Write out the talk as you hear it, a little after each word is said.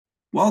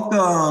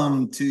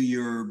Welcome to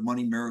your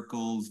Money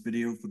Miracles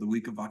video for the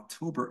week of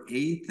October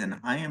 8th. And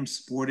I am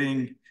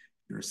sporting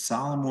your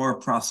Solomore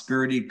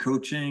Prosperity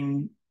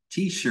Coaching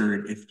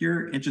t-shirt. If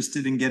you're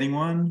interested in getting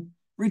one,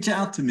 reach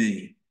out to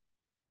me.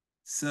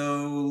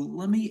 So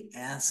let me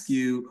ask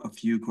you a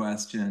few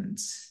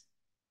questions.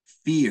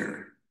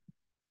 Fear.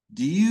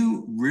 Do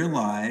you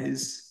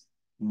realize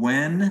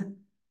when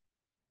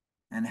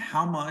and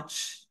how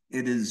much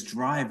it is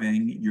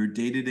driving your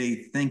day-to-day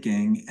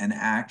thinking and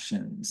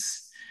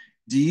actions?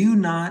 Do you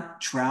not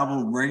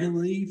travel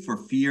regularly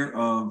for fear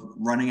of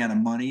running out of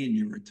money in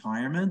your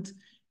retirement?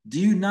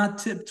 Do you not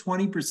tip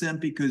 20%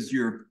 because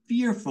you're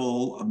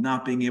fearful of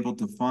not being able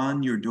to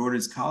fund your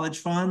daughter's college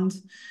fund?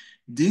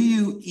 Do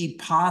you eat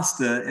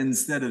pasta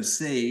instead of,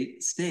 say,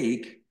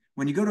 steak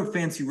when you go to a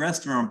fancy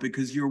restaurant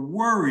because you're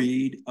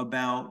worried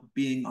about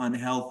being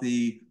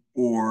unhealthy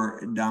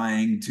or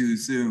dying too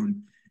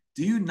soon?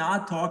 Do you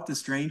not talk to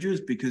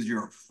strangers because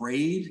you're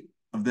afraid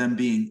of them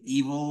being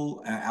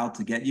evil out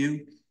to get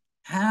you?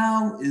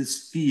 How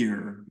is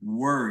fear,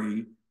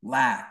 worry,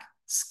 lack,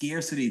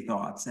 scarcity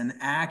thoughts, and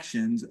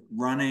actions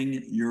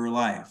running your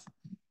life?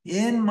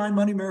 In my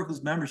Money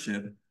Miracles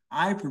membership,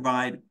 I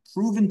provide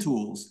proven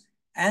tools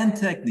and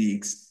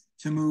techniques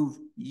to move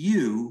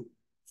you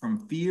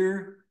from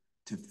fear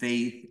to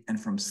faith and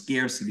from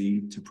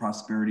scarcity to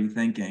prosperity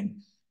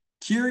thinking.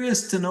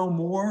 Curious to know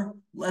more?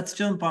 Let's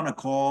jump on a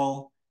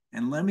call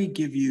and let me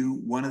give you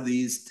one of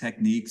these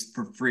techniques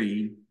for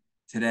free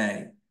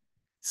today.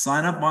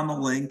 Sign up on the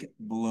link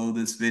below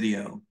this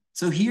video.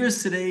 So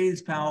here's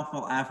today's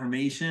powerful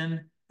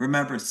affirmation.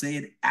 Remember, say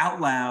it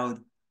out loud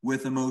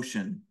with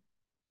emotion.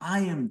 I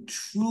am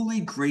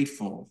truly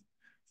grateful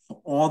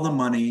for all the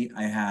money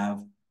I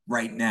have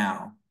right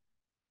now.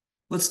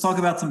 Let's talk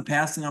about some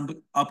past and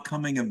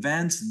upcoming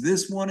events.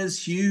 This one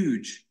is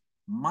huge.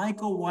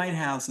 Michael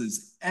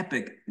Whitehouse's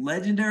epic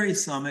legendary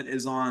summit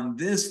is on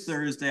this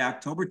Thursday,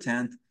 October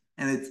 10th,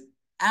 and it's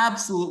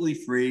absolutely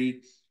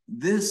free.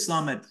 This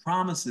summit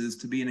promises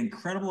to be an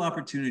incredible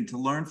opportunity to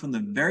learn from the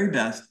very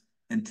best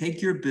and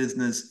take your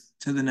business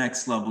to the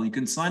next level. You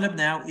can sign up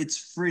now.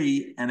 It's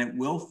free and it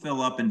will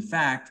fill up. In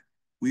fact,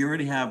 we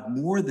already have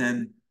more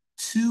than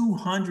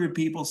 200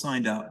 people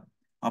signed up.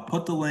 I'll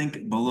put the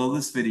link below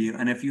this video.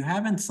 And if you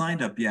haven't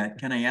signed up yet,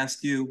 can I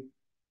ask you,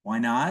 why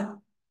not?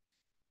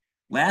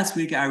 Last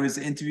week, I was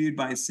interviewed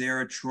by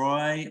Sarah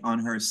Troy on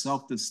her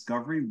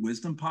Self-Discovery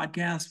Wisdom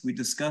podcast. We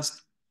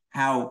discussed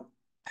how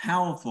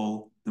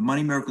powerful the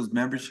Money Miracles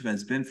membership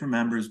has been for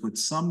members, with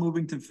some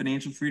moving to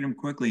financial freedom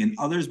quickly and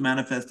others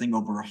manifesting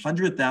over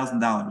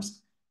 $100,000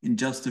 in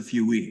just a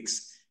few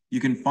weeks. You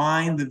can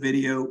find the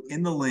video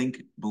in the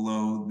link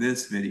below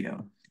this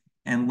video.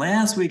 And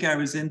last week, I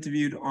was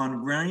interviewed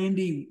on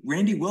Randy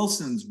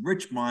Wilson's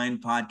Rich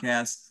Mind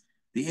podcast.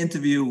 The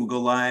interview will go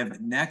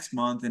live next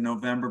month in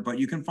November, but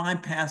you can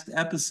find past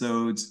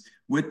episodes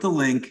with the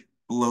link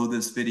below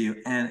this video.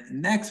 And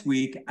next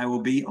week, I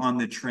will be on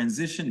the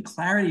Transition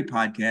Clarity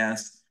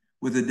podcast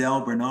with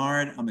Adele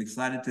Bernard. I'm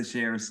excited to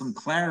share some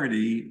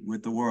clarity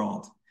with the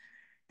world.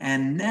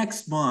 And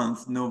next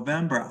month,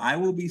 November, I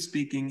will be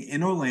speaking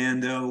in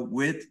Orlando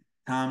with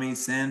Tommy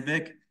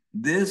Sandvik.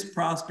 This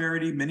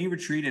prosperity mini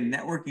retreat and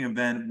networking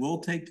event will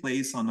take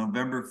place on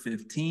November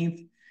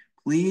 15th.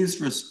 Please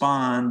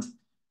respond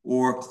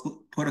or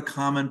put a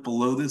comment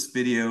below this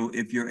video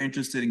if you're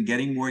interested in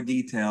getting more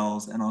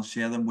details, and I'll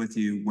share them with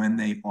you when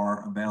they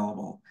are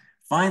available.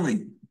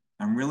 Finally,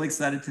 I'm really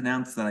excited to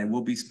announce that I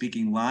will be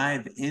speaking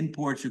live in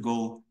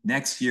Portugal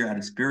next year at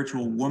a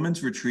spiritual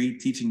women's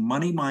retreat teaching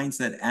money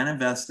mindset and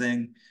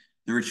investing.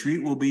 The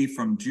retreat will be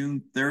from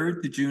June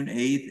 3rd to June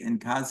 8th in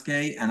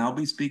Cascais, and I'll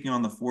be speaking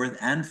on the 4th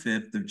and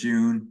 5th of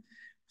June.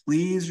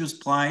 Please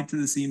reply to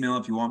this email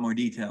if you want more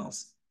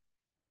details.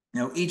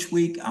 Now, each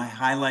week I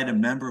highlight a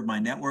member of my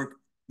network.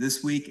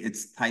 This week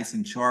it's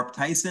Tyson Sharp.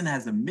 Tyson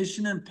has a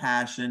mission and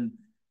passion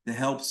to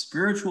help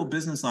spiritual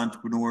business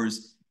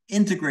entrepreneurs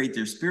integrate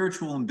their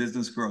spiritual and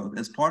business growth.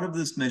 As part of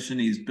this mission,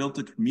 he's built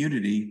a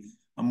community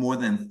of more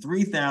than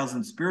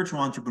 3,000 spiritual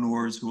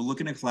entrepreneurs who are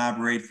looking to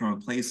collaborate from a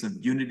place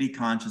of unity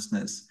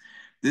consciousness.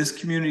 This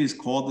community is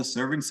called the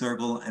Serving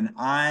Circle, and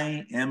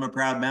I am a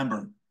proud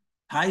member.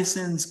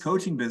 Tyson's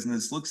coaching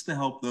business looks to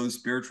help those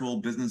spiritual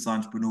business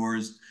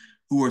entrepreneurs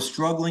who are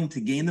struggling to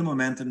gain the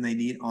momentum they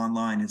need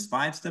online. His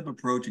 5-step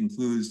approach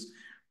includes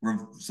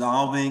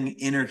resolving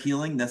inner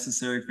healing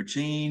necessary for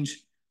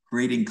change,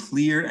 creating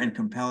clear and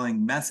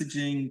compelling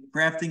messaging,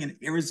 crafting an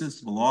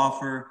irresistible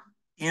offer,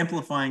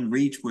 amplifying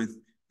reach with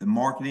the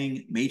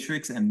marketing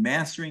matrix, and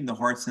mastering the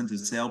heart-centered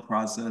sale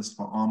process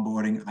for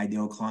onboarding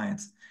ideal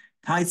clients.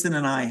 Tyson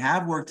and I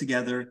have worked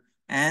together,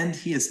 and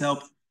he has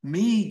helped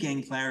me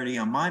gain clarity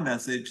on my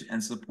message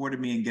and supported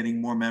me in getting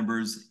more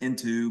members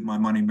into my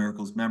Money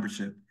Miracles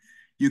membership.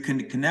 You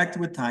can connect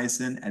with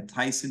Tyson at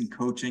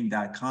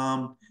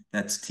tysoncoaching.com.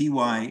 That's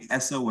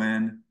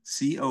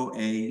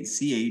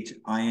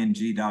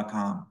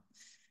tysoncoaching.com.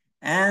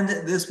 And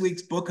this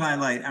week's book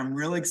highlight, I'm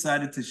really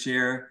excited to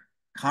share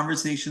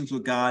Conversations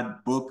with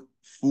God, Book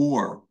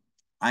 4.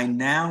 I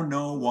now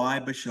know why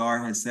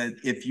Bashar has said,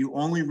 if you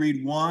only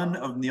read one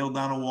of Neale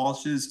Donald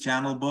Walsch's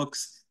channel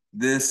books,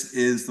 this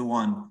is the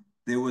one.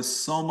 There was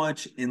so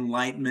much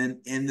enlightenment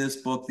in this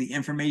book. The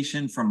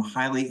information from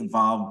highly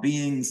evolved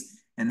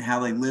beings and how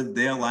they live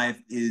their life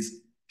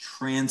is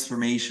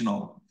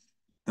transformational.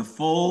 The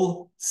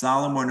full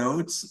Solomon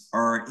notes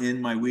are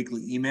in my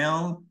weekly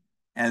email,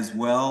 as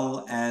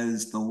well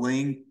as the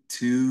link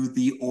to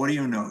the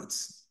audio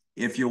notes.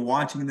 If you're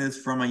watching this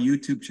from my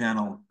YouTube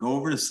channel, go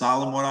over to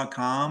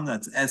salamour.com.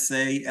 That's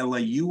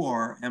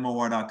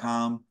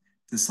SALAURMOR.com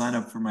to sign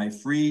up for my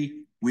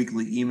free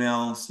weekly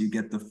email so you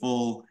get the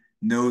full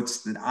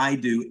notes that I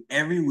do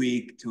every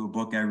week to a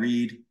book I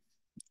read.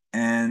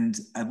 And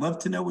I'd love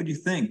to know what you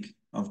think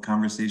of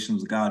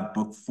Conversations with God,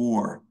 Book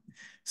 4.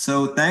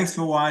 So thanks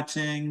for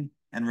watching.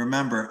 And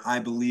remember, I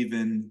believe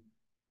in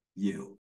you.